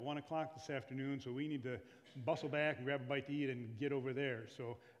1 o'clock this afternoon, so we need to bustle back and grab a bite to eat and get over there.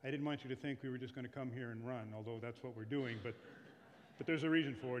 So I didn't want you to think we were just going to come here and run, although that's what we're doing, but there's a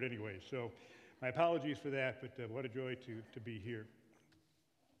reason for it anyway. So my apologies for that, but what a joy to be here.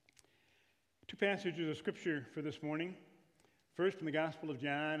 Two passages of Scripture for this morning. First from the Gospel of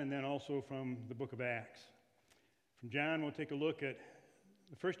John, and then also from the book of Acts. From John, we'll take a look at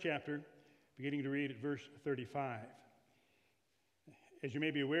the first chapter, beginning to read at verse 35. As you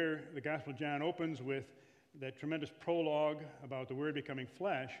may be aware, the Gospel of John opens with that tremendous prologue about the Word becoming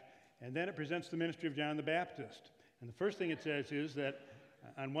flesh, and then it presents the ministry of John the Baptist. And the first thing it says is that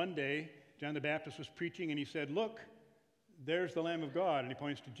on one day, John the Baptist was preaching, and he said, "Look, there's the Lamb of God," and he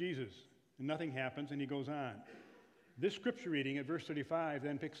points to Jesus. And nothing happens, and he goes on. This scripture reading at verse 35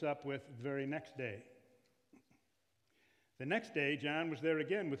 then picks up with the very next day. The next day, John was there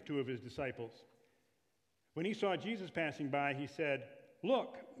again with two of his disciples. When he saw Jesus passing by, he said,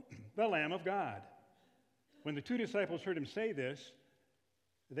 "Look, the Lamb of God." When the two disciples heard him say this,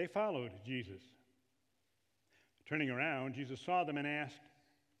 they followed Jesus. Turning around, Jesus saw them and asked,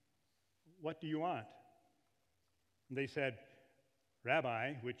 "What do you want?" And they said,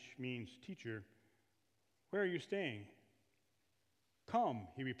 "Rabbi," which means teacher, "where are you staying?" "Come,"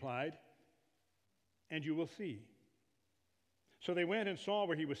 he replied, "and you will see." So they went and saw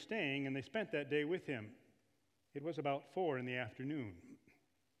where he was staying, and they spent that day with him. It was about 4 p.m.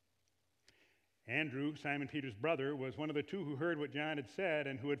 Andrew, Simon Peter's brother, was one of the two who heard what John had said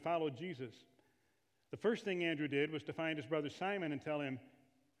and who had followed Jesus. The first thing Andrew did was to find his brother Simon and tell him,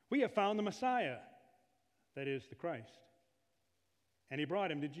 "We have found the Messiah," that is, the Christ. And he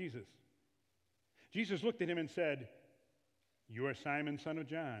brought him to Jesus. Jesus looked at him and said, "You are Simon, son of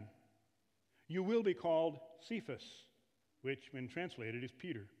John. You will be called Cephas," which, when translated, is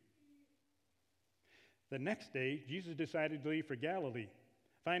Peter. The next day, Jesus decided to leave for Galilee.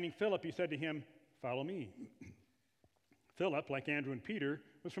 Finding Philip, he said to him, "Follow me." Philip, like Andrew and Peter,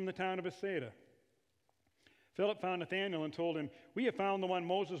 was from the town of Bethsaida. Philip found Nathanael and told him, "We have found the one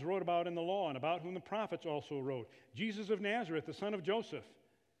Moses wrote about in the law and about whom the prophets also wrote, Jesus of Nazareth, the son of Joseph."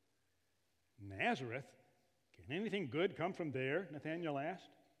 "Nazareth? Can anything good come from there?" Nathanael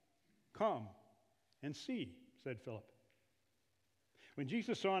asked. "Come and see," said Philip. When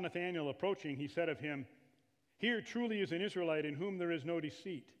Jesus saw Nathanael approaching, he said of him, "Here truly is an Israelite in whom there is no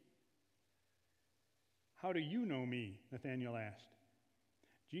deceit." "How do you know me?" Nathanael asked.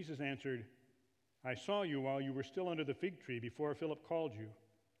 Jesus answered, "I saw you while you were still under the fig tree before Philip called you."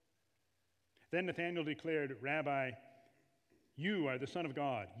 Then Nathanael declared, "Rabbi, you are the Son of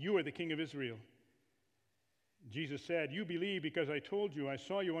God. You are the King of Israel." Jesus said, "You believe because I told you I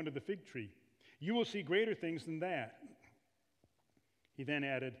saw you under the fig tree. You will see greater things than that." He then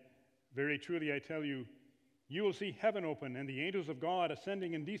added, "Very truly I tell you, you will see heaven open and the angels of God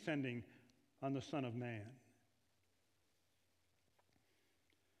ascending and descending on the Son of Man."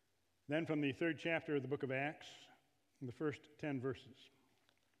 Then from the 3rd chapter of the book of Acts, the first 10 verses.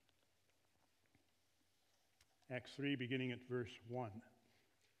 Acts 3, beginning at verse 1.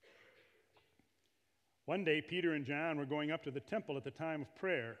 One day, Peter and John were going up to the temple at the time of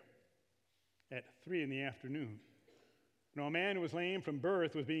prayer at 3 p.m. Now, a man who was lame from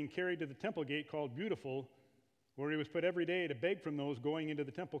birth was being carried to the temple gate called Beautiful, where he was put every day to beg from those going into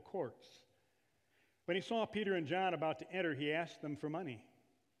the temple courts. When he saw Peter and John about to enter, he asked them for money.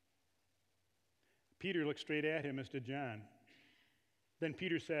 Peter looked straight at him, as did John. Then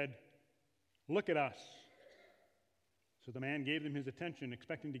Peter said, "Look at us." So the man gave them his attention,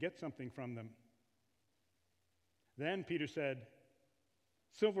 expecting to get something from them. Then Peter said,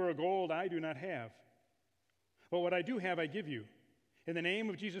 "Silver or gold I do not have, but what I do have I give you. In the name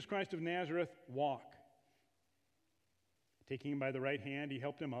of Jesus Christ of Nazareth, walk." Taking him by the right hand, he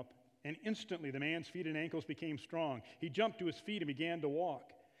helped him up, and instantly the man's feet and ankles became strong. He jumped to his feet and began to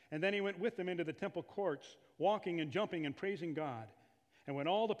walk. And then he went with them into the temple courts, walking and jumping and praising God. And when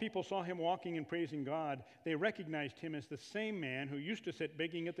all the people saw him walking and praising God, they recognized him as the same man who used to sit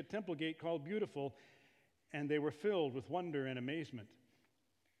begging at the temple gate called Beautiful, and they were filled with wonder and amazement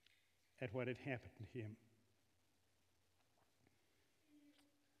at what had happened to him.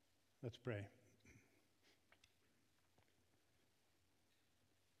 Let's pray.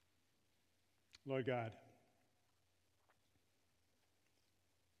 Lord God,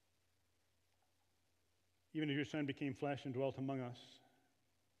 even as your Son became flesh and dwelt among us,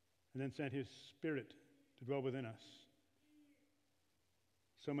 and then sent his Spirit to dwell within us,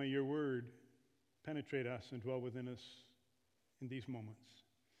 so may your word penetrate us and dwell within us in these moments.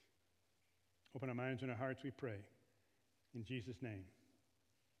 Open our minds and our hearts, we pray. In Jesus' name,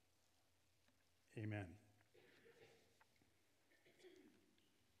 amen.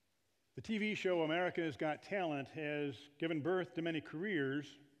 The TV show America's Got Talent has given birth to many careers,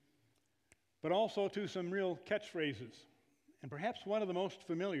 but also to some real catchphrases. And perhaps one of the most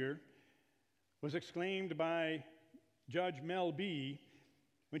familiar was exclaimed by Judge Mel B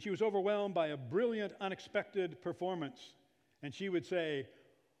when she was overwhelmed by a brilliant, unexpected performance. And she would say,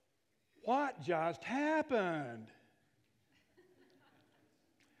 "What just happened?"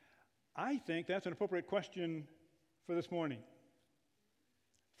 I think that's an appropriate question for this morning.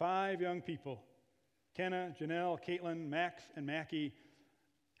 5 young people, Kenna, Janelle, Caitlin, Max, and Mackie,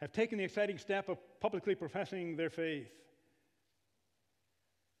 have taken the exciting step of publicly professing their faith.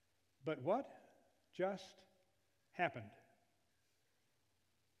 But what just happened?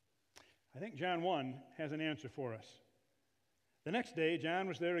 I think John 1 has an answer for us. The next day, John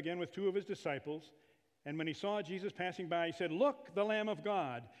was there again with 2 of his disciples, and when he saw Jesus passing by, he said, "Look, the Lamb of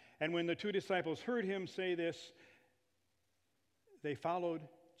God." And when the 2 disciples heard him say this, they followed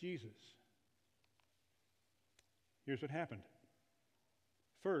Jesus. Here's what happened.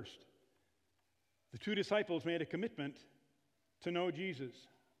 First, the 2 disciples made a commitment to know Jesus.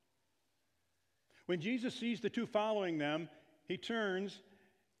 When Jesus sees the 2 following them, he turns,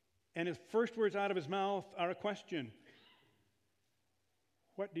 and his first words out of his mouth are a question.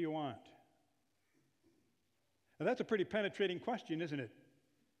 What do you want? Now, that's a pretty penetrating question, isn't it?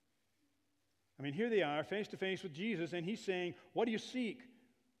 I mean, here they are, face to face with Jesus, and he's saying, what do you seek?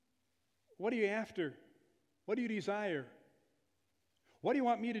 What are you after? What do you desire? What do you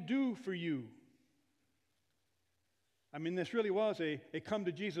want me to do for you? I mean, this really was a come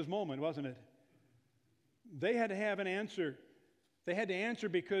to Jesus moment, wasn't it? They had to have an answer. They had to answer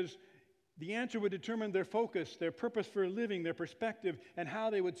because the answer would determine their focus, their purpose for living, their perspective, and how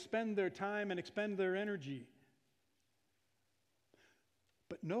they would spend their time and expend their energy.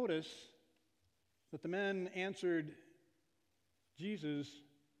 But notice that the men answered Jesus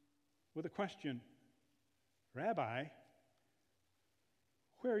with a question. "Rabbi,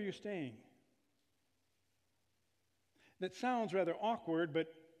 where are you staying?" That sounds rather awkward,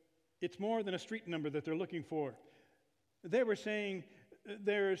 but it's more than a street number that they're looking for. They were saying,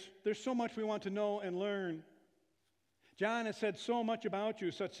 there's so much we want to know and learn. John has said so much about you,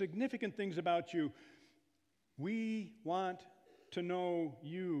 such significant things about you. We want to know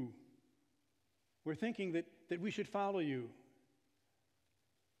you. We're thinking that we should follow you.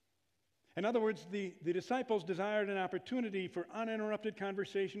 In other words, the disciples desired an opportunity for uninterrupted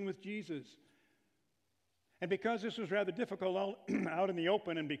conversation with Jesus. And because this was rather difficult out in the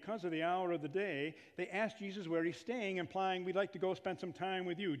open, and because of the hour of the day, they asked Jesus where he's staying, implying, "We'd like to go spend some time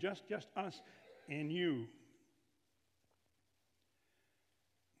with you, just us and you."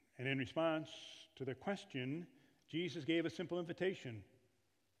 And in response to their question, Jesus gave a simple invitation.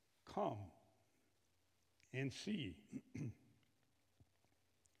 Come and see.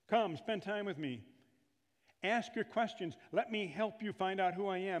 Come, spend time with me. Ask your questions. Let me help you find out who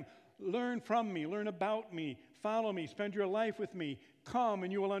I am. Learn from me. Learn about me. Follow me. Spend your life with me. Come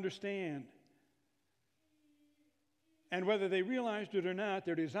and you will understand. And whether they realized it or not,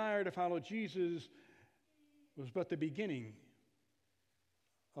 their desire to follow Jesus was but the beginning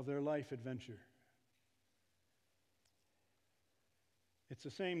of their life adventure. It's the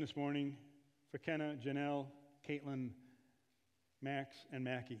same this morning for Kenna, Janelle, Caitlin, Max, and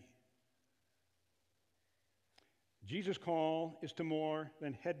Mackie. Jesus' call is to more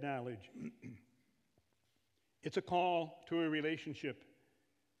than head knowledge. It's a call to a relationship.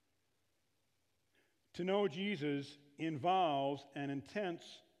 To know Jesus involves an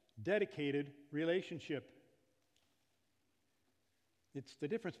intense, dedicated relationship. It's the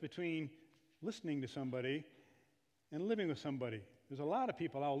difference between listening to somebody and living with somebody. There's a lot of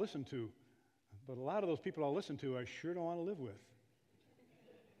people I'll listen to, but a lot of those people I'll listen to I sure don't want to live with.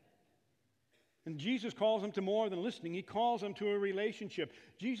 And Jesus calls them to more than listening. He calls them to a relationship.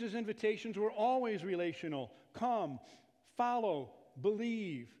 Jesus' invitations were always relational. Come, follow,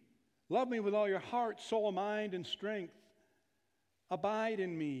 believe. Love me with all your heart, soul, mind, and strength. Abide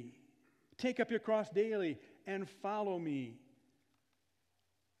in me. Take up your cross daily and follow me.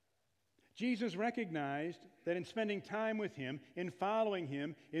 Jesus recognized that in spending time with him, in following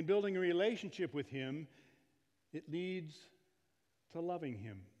him, in building a relationship with him, it leads to loving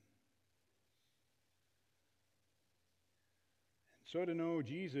him. So to know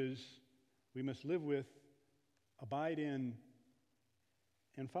Jesus, we must live with, abide in,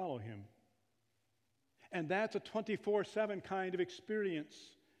 and follow him. And that's a 24/7 kind of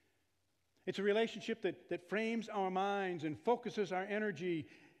experience. It's a relationship that frames our minds and focuses our energy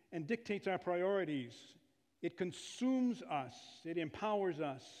and dictates our priorities. It consumes us. It empowers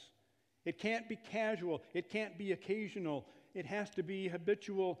us. It can't be casual. It can't be occasional. It has to be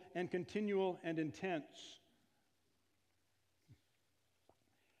habitual and continual and intense.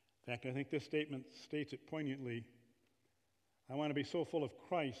 In fact, I think this statement states it poignantly. I want to be so full of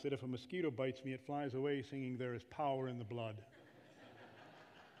Christ that if a mosquito bites me, it flies away singing, "There is power in the blood."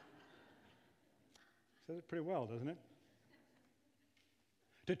 Says it pretty well, doesn't it?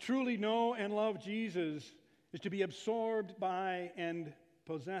 To truly know and love Jesus is to be absorbed by and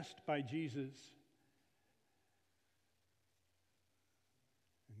possessed by Jesus.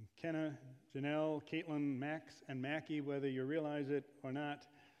 And Kenna, Janelle, Caitlin, Max, and Mackie, whether you realize it or not,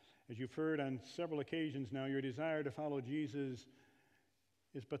 as you've heard on several occasions now, your desire to follow Jesus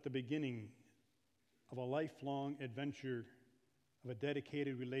is but the beginning of a lifelong adventure of a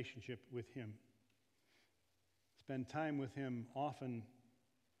dedicated relationship with Him. Spend time with Him often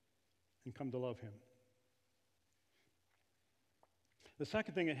and come to love Him. The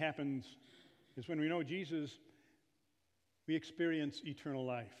second thing that happens is when we know Jesus, we experience eternal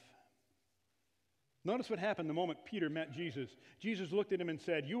life. Notice what happened the moment Peter met Jesus. Jesus looked at him and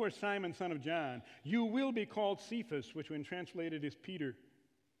said, "You are Simon, son of John. You will be called Cephas," which when translated is Peter.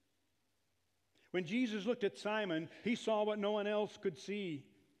 When Jesus looked at Simon, he saw what no one else could see.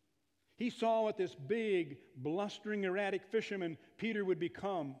 He saw what this big, blustering, erratic fisherman Peter would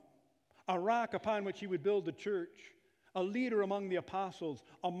become. A rock upon which he would build the church. A leader among the apostles.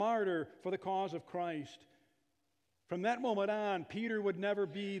 A martyr for the cause of Christ. From that moment on, Peter would never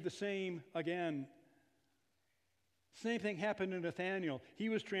be the same again. Same thing happened to Nathanael. He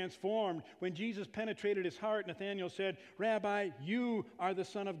was transformed. When Jesus penetrated his heart, Nathanael said, "Rabbi, you are the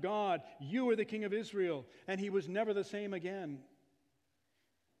Son of God. You are the King of Israel." And he was never the same again.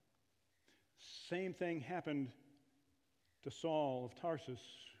 Same thing happened to Saul of Tarsus.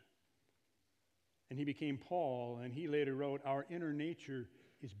 And he became Paul, and he later wrote, "Our inner nature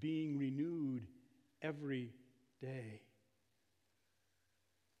is being renewed every day."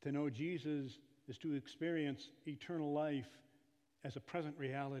 To know Jesus is to experience eternal life as a present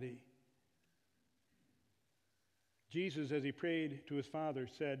reality. Jesus, as he prayed to his Father,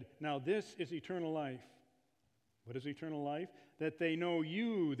 said, "Now this is eternal life." What is eternal life? That they know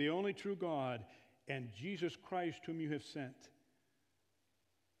you, the only true God, and Jesus Christ, whom you have sent.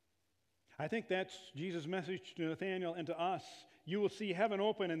 I think that's Jesus' message to Nathanael and to us. You will see heaven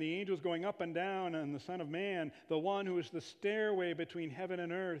open and the angels going up and down, and the Son of Man, the one who is the stairway between heaven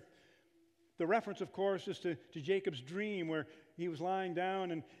and earth. The reference, of course, is to Jacob's dream where he was lying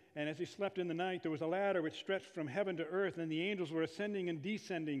down and as he slept in the night, there was a ladder which stretched from heaven to earth, and the angels were ascending and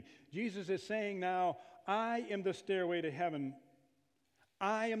descending. Jesus is saying now, I am the stairway to heaven.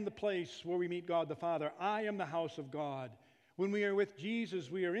 I am the place where we meet God the Father. I am the house of God. When we are with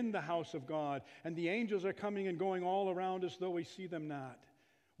Jesus, we are in the house of God, and the angels are coming and going all around us, though we see them not.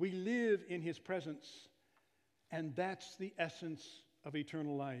 We live in His presence, and that's the essence of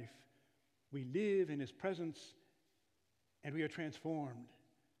eternal life. We live in His presence, and we are transformed.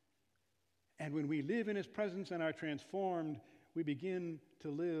 And when we live in His presence and are transformed, we begin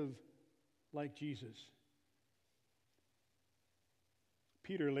to live like Jesus.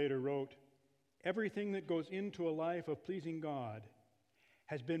 Peter later wrote, "Everything that goes into a life of pleasing God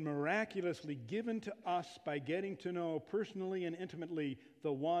has been miraculously given to us by getting to know personally and intimately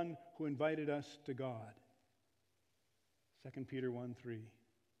the one who invited us to God." 2 Peter 1:3.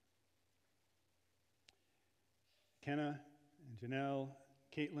 Kenna and Janelle,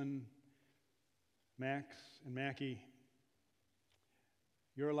 Caitlin, Max and Mackie,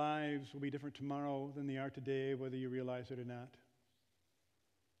 your lives will be different tomorrow than they are today, whether you realize it or not.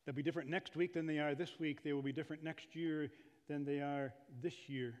 They'll be different next week than they are this week. They will be different next year than they are this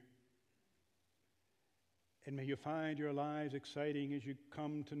year. And may you find your lives exciting as you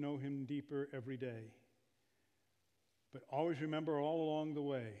come to know Him deeper every day. But always remember all along the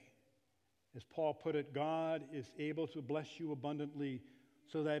way, as Paul put it, God is able to bless you abundantly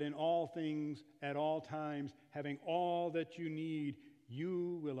so that in all things, at all times, having all that you need,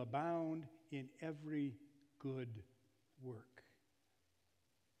 you will abound in every good work.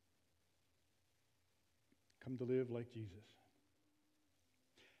 Come to live like Jesus.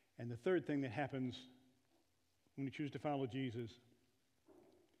 And the third thing that happens when we choose to follow Jesus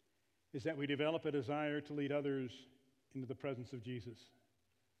is that we develop a desire to lead others into the presence of Jesus.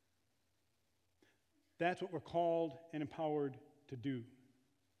 That's what we're called and empowered to do.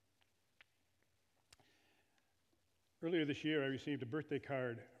 Earlier this year, I received a birthday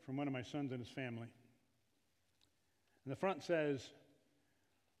card from one of my sons and his family. And the front says,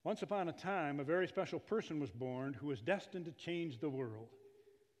 "Once upon a time, a very special person was born who was destined to change the world."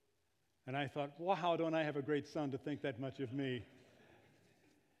 And I thought, wow, don't I have a great son to think that much of me?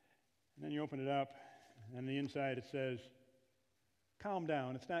 And then you open it up, and on the inside it says, calm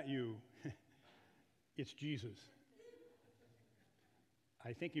down. It's not you. It's Jesus.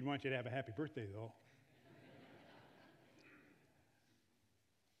 I think he'd want you to have a happy birthday, though.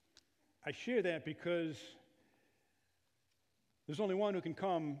 I share that because there's only one who can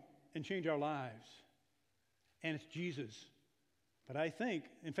come and change our lives, and it's Jesus. But I think,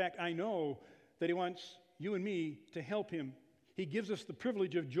 in fact, I know that he wants you and me to help him. He gives us the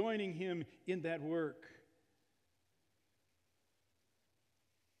privilege of joining him in that work.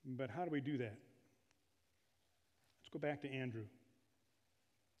 But how do we do that? Let's go back to Andrew.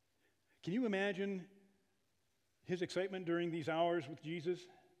 Can you imagine his excitement during these hours with Jesus?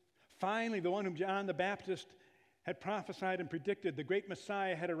 Finally, the one whom John the Baptist had prophesied and predicted, the great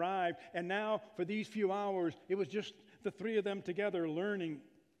Messiah, had arrived. And now, for these few hours, it was just the three of them together learning.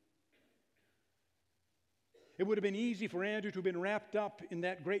 It would have been easy for Andrew to have been wrapped up in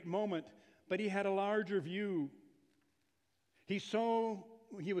that great moment, but he had a larger view. He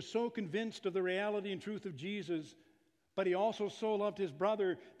was so convinced of the reality and truth of Jesus, but he also so loved his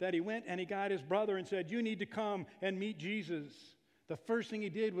brother that he went and he got his brother and said, "You need to come and meet Jesus." The first thing he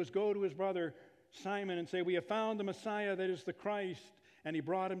did was go to his brother Simon and say, "We have found the Messiah, that is the Christ." And he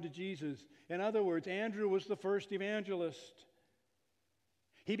brought him to Jesus. In other words, Andrew was the first evangelist.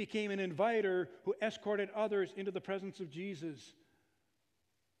 He became an inviter who escorted others into the presence of Jesus.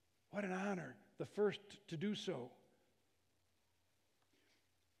 What an honor, the first to do so.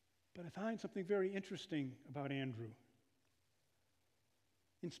 But I find something very interesting about Andrew.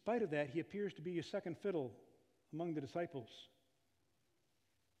 In spite of that, he appears to be a second fiddle among the disciples.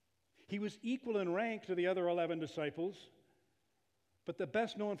 He was equal in rank to the other 11 disciples, but the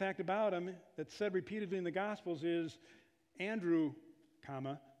best known fact about him that's said repeatedly in the Gospels is Andrew,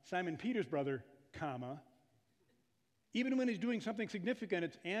 Simon Peter's brother, Even when he's doing something significant,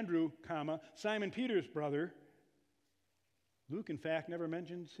 it's Andrew, Simon Peter's brother. Luke, in fact, never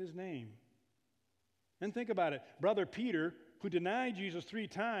mentions his name. And think about it. Brother Peter, who denied Jesus 3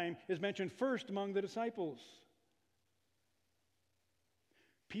 times, is mentioned first among the disciples.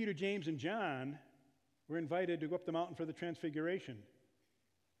 Peter, James, and John were invited to go up the mountain for the transfiguration,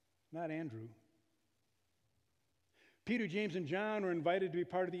 not Andrew. Peter, James, and John were invited to be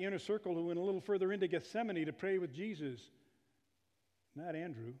part of the inner circle who went a little further into Gethsemane to pray with Jesus, not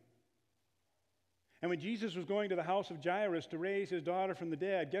Andrew. And when Jesus was going to the house of Jairus to raise his daughter from the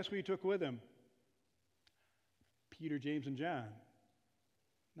dead, guess who he took with him? Peter, James, and John,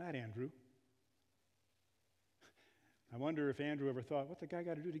 not Andrew. I wonder if Andrew ever thought, what's the guy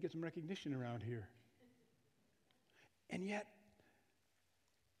got to do to get some recognition around here? And yet,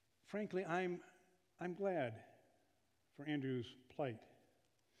 frankly, I'm glad for Andrew's plight,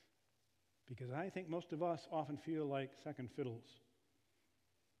 because I think most of us often feel like second fiddles.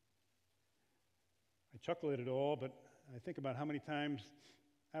 I chuckle at it all, but I think about how many times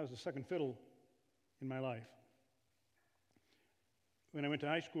I was a second fiddle in my life. When I went to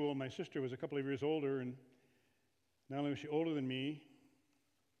high school, my sister was a couple of years older, and not only was she older than me,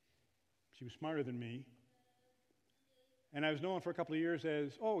 she was smarter than me. And I was known for a couple of years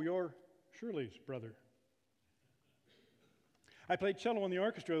as, "Oh, you're Shirley's brother." I played cello in the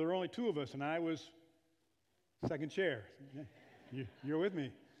orchestra. There were only 2 of us, and I was second chair. You're with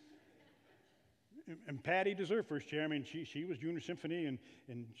me. And Patty deserved first chair. I mean, she was junior symphony,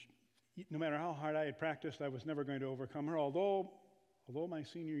 and no matter how hard I had practiced, I was never going to overcome her. Although my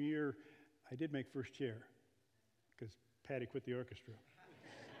senior year, I did make first chair, because Patty quit the orchestra.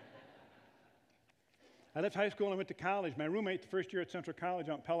 I left high school and went to college. My roommate the first year at Central College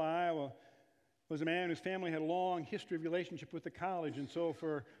out in Pella, Iowa, was a man whose family had a long history of relationship with the college, and so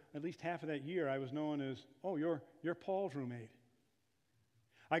for at least half of that year, I was known as, "Oh, you're Paul's roommate."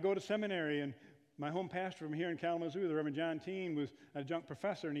 I go to seminary, and my home pastor from here in Kalamazoo, the Reverend John Teen, was an adjunct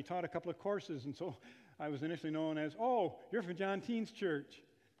professor, and he taught a couple of courses, and so I was initially known as, "Oh, you're from John Teen's church."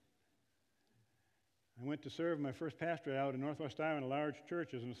 I went to serve my first pastorate out in Northwest Iowa in a large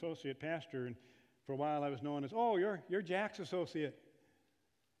church as an associate pastor, and for a while I was known as, "Oh, you're Jack's associate."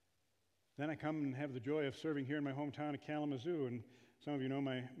 Then I come and have the joy of serving here in my hometown of Kalamazoo, and some of you know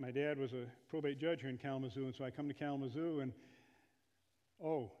my dad was a probate judge here in Kalamazoo, and so I come to Kalamazoo and,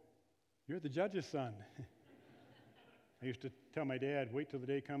 "Oh, you're the judge's son." I used to tell my dad, wait till the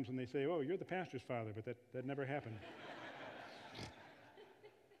day comes when they say, "Oh, you're the pastor's father," but that never happened.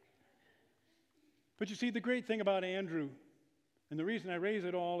 But you see, the great thing about Andrew, and the reason I raise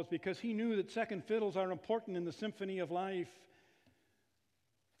it all, is because he knew that second fiddles are important in the symphony of life.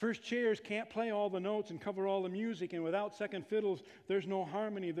 First chairs can't play all the notes and cover all the music, and without second fiddles, there's no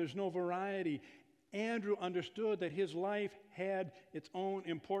harmony, there's no variety. Andrew understood that his life had its own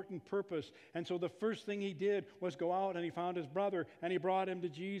important purpose. And so the first thing he did was go out and he found his brother and he brought him to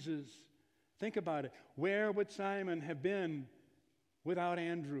Jesus. Think about it. Where would Simon have been without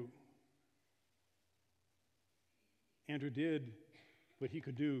Andrew? Andrew did what he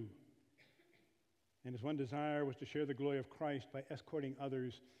could do. And his one desire was to share the glory of Christ by escorting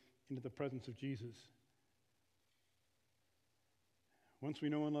others into the presence of Jesus. Once we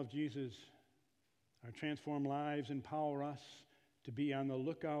know and love Jesus, our transformed lives empower us to be on the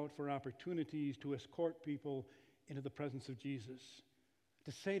lookout for opportunities to escort people into the presence of Jesus.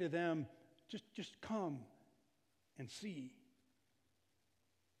 To say to them, just come and see.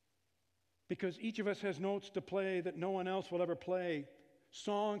 Because each of us has notes to play that no one else will ever play,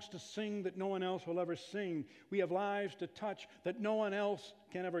 songs to sing that no one else will ever sing. We have lives to touch that no one else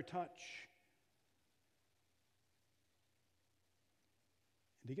can ever touch.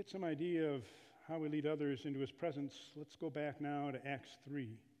 And to get some idea of how we lead others into his presence, let's go back now to Acts 3.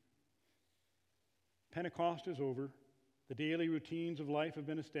 Pentecost is over. The daily routines of life have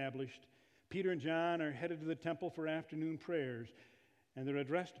been established. Peter and John are headed to the temple for afternoon prayers, and they're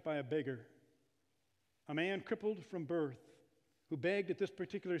addressed by a beggar, a man crippled from birth, who begged at this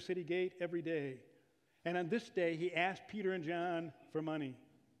particular city gate every day. And on this day, he asked Peter and John for money.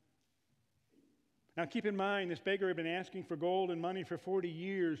 Now keep in mind, this beggar had been asking for gold and money for 40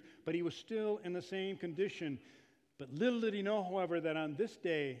 years, but he was still in the same condition. But little did he know, however, that on this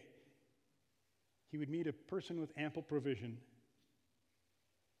day, he would meet a person with ample provision.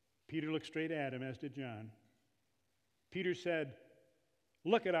 Peter looked straight at him, as did John. Peter said,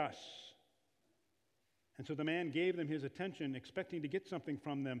 "Look at us." And so the man gave them his attention, expecting to get something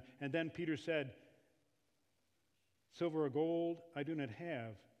from them. And then Peter said, "Silver or gold I do not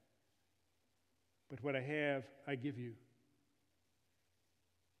have, but what I have I give you."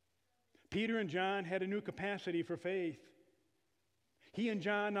 Peter and John had a new capacity for faith. He and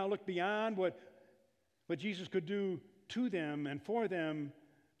John now looked beyond what Jesus could do to them and for them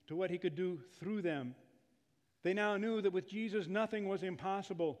to what he could do through them. They now knew that with Jesus nothing was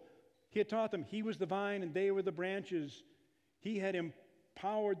impossible. He had taught them he was the vine and they were the branches. He had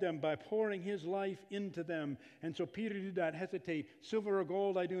empowered them by pouring his life into them. And so Peter did not hesitate. "Silver or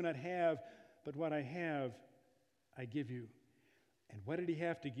gold I do not have, but what I have I give you." And what did he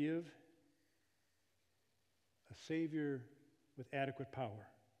have to give? A Savior with adequate power.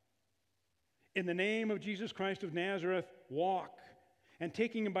 "In the name of Jesus Christ of Nazareth, walk." And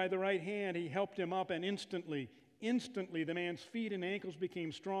taking him by the right hand, he helped him up, and instantly, the man's feet and ankles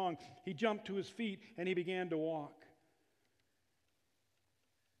became strong. He jumped to his feet, and he began to walk.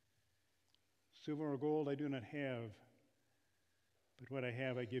 "Silver or gold I do not have, but what I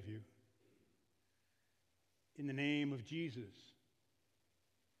have I give you. In the name of Jesus,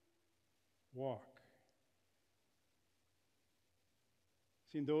 walk."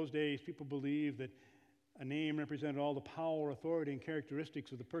 See, in those days, people believed that a name represented all the power, authority, and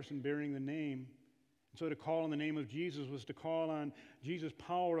characteristics of the person bearing the name. And so to call on the name of Jesus was to call on Jesus'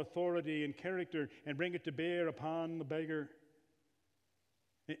 power, authority, and character and bring it to bear upon the beggar.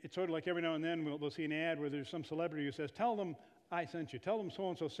 It's sort of like every now and then we'll see an ad where there's some celebrity who says, "Tell them I sent you. Tell them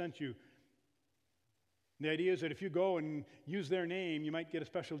so-and-so sent you." And the idea is that if you go and use their name, you might get a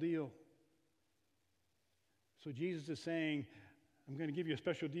special deal. So Jesus is saying, I'm going to give you a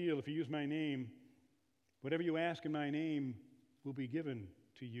special deal if you use my name. Whatever you ask in my name will be given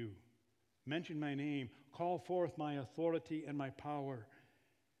to you. Mention my name. Call forth my authority and my power.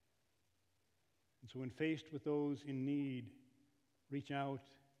 And so when faced with those in need, reach out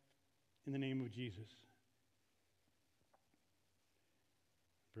in the name of Jesus.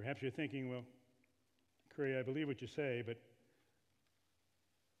 Perhaps you're thinking, well, Curry, I believe what you say, but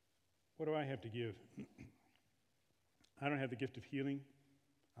what do I have to give? I don't have the gift of healing.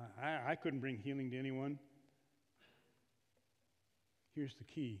 I couldn't bring healing to anyone. Here's the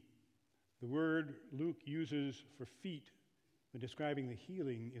key. The word Luke uses for feet when describing the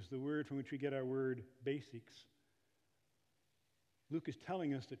healing is the word from which we get our word basics. Luke is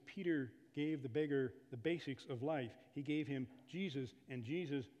telling us that Peter gave the beggar the basics of life. He gave him Jesus, and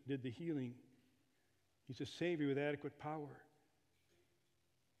Jesus did the healing. He's a Savior with adequate power.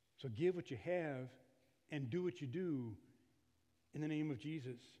 So give what you have and do what you do in the name of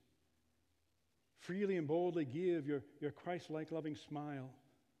Jesus. Freely and boldly give your Christ-like loving smile.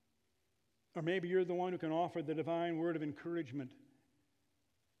 Or maybe you're the one who can offer the divine word of encouragement.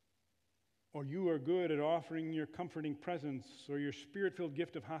 Or you are good at offering your comforting presence, or your spirit-filled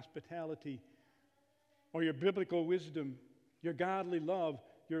gift of hospitality, or your biblical wisdom, your godly love,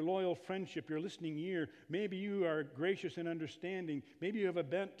 your loyal friendship, your listening ear. Maybe you are gracious and understanding. Maybe you have a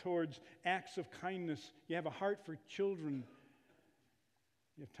bent towards acts of kindness. You have a heart for children.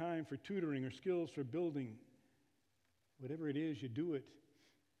 You have time for tutoring or skills for building. Whatever it is, you do it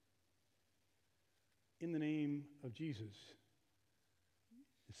in the name of Jesus.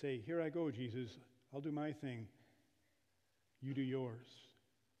 You say, here I go, Jesus. I'll do my thing. You do yours.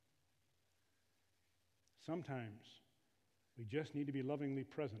 Sometimes we just need to be lovingly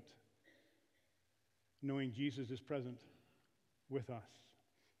present, knowing Jesus is present with us.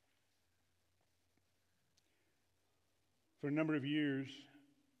 For a number of years,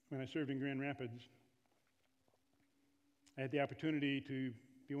 when I served in Grand Rapids, I had the opportunity to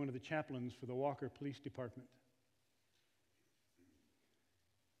be one of the chaplains for the Walker Police Department.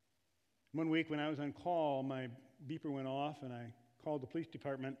 One week when I was on call, my beeper went off and I called the police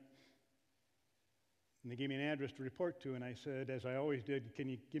department and they gave me an address to report to, and I said, as I always did, can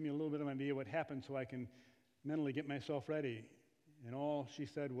you give me a little bit of an idea what happened so I can mentally get myself ready? And all she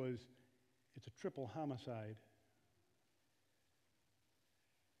said was, it's a triple homicide.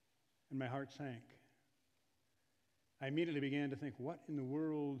 And my heart sank. I immediately began to think, what in the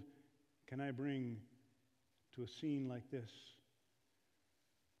world can I bring to a scene like this?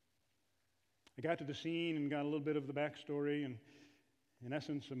 I got to the scene and got a little bit of the backstory, and in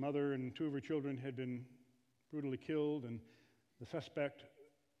essence, a mother and two of her children had been brutally killed, and the suspect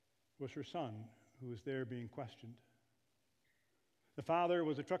was her son, who was there being questioned. The father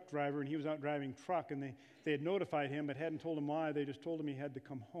was a truck driver, and he was out driving truck, and they had notified him but hadn't told him why. They just told him he had to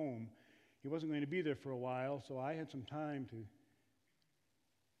come home. He wasn't going to be there for a while, so I had some time to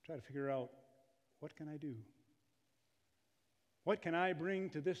try to figure out, what can I do? What can I bring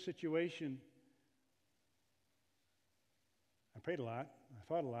to this situation? I prayed a lot. I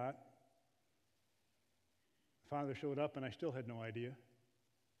thought a lot. The father showed up, and I still had no idea.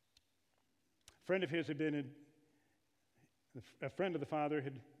 A friend of his a friend of the father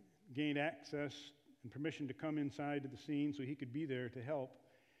had gained access and permission to come inside to the scene so he could be there to help.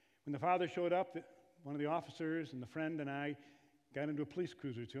 When the father showed up, one of the officers and the friend and I got into a police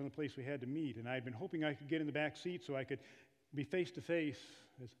cruiser. It's the only place we had to meet. And I had been hoping I could get in the back seat so I could be face to face,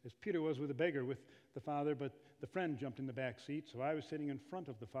 as Peter was with the beggar, with the father, but the friend jumped in the back seat. So I was sitting in front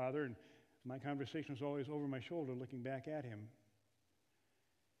of the father, and my conversation was always over my shoulder looking back at him.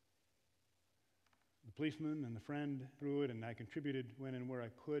 The policeman and the friend through it, and I contributed when and where I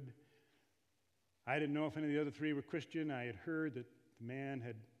could. I didn't know if any of the other three were Christian. I had heard that the man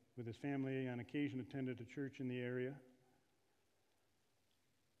had, with his family, on occasion attended a church in the area.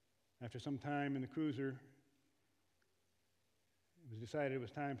 After some time in the cruiser, it was decided it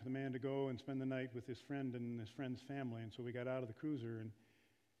was time for the man to go and spend the night with his friend and his friend's family, and so we got out of the cruiser. And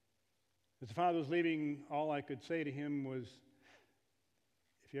as the father was leaving, all I could say to him was,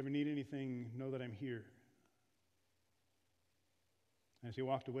 if you ever need anything, know that I'm here. As he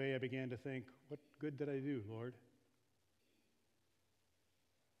walked away, I began to think, what good did I do, Lord?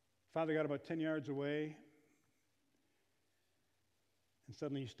 Father got about 10 yards away, and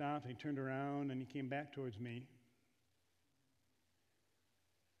suddenly he stopped, and he turned around, and he came back towards me,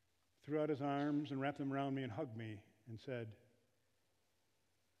 threw out his arms and wrapped them around me and hugged me and said,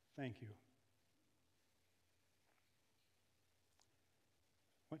 thank you.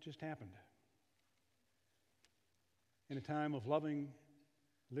 What just happened? In a time of loving,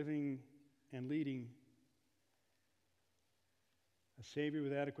 living, and leading, a Savior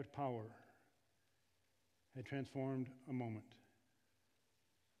with adequate power had transformed a moment.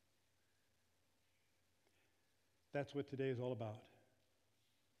 That's what today is all about.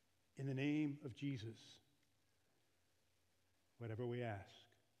 In the name of Jesus, whatever we ask.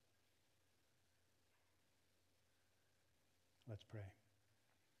 Let's pray.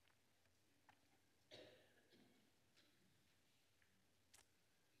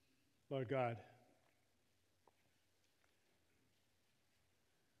 Lord God,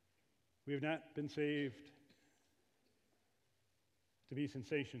 we have not been saved to be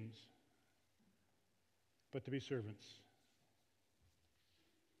sensations, but to be servants.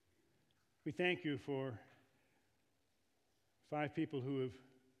 We thank you for 5 people who have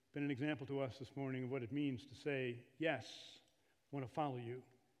been an example to us this morning of what it means to say, yes, I want to follow you.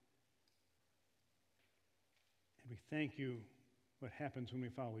 And we thank you what happens when we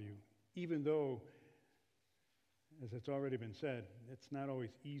follow you. Even though, as it's already been said, it's not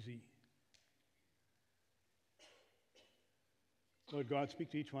always easy. Lord God,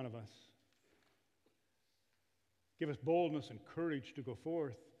 speak to each one of us. Give us boldness and courage to go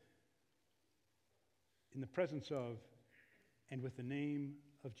forth in the presence of and with the name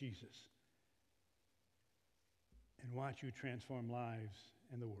of Jesus. and watch you transform lives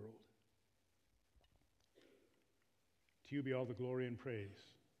and the world. To you be all the glory and praise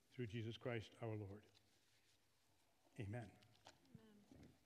through Jesus Christ our Lord. Amen.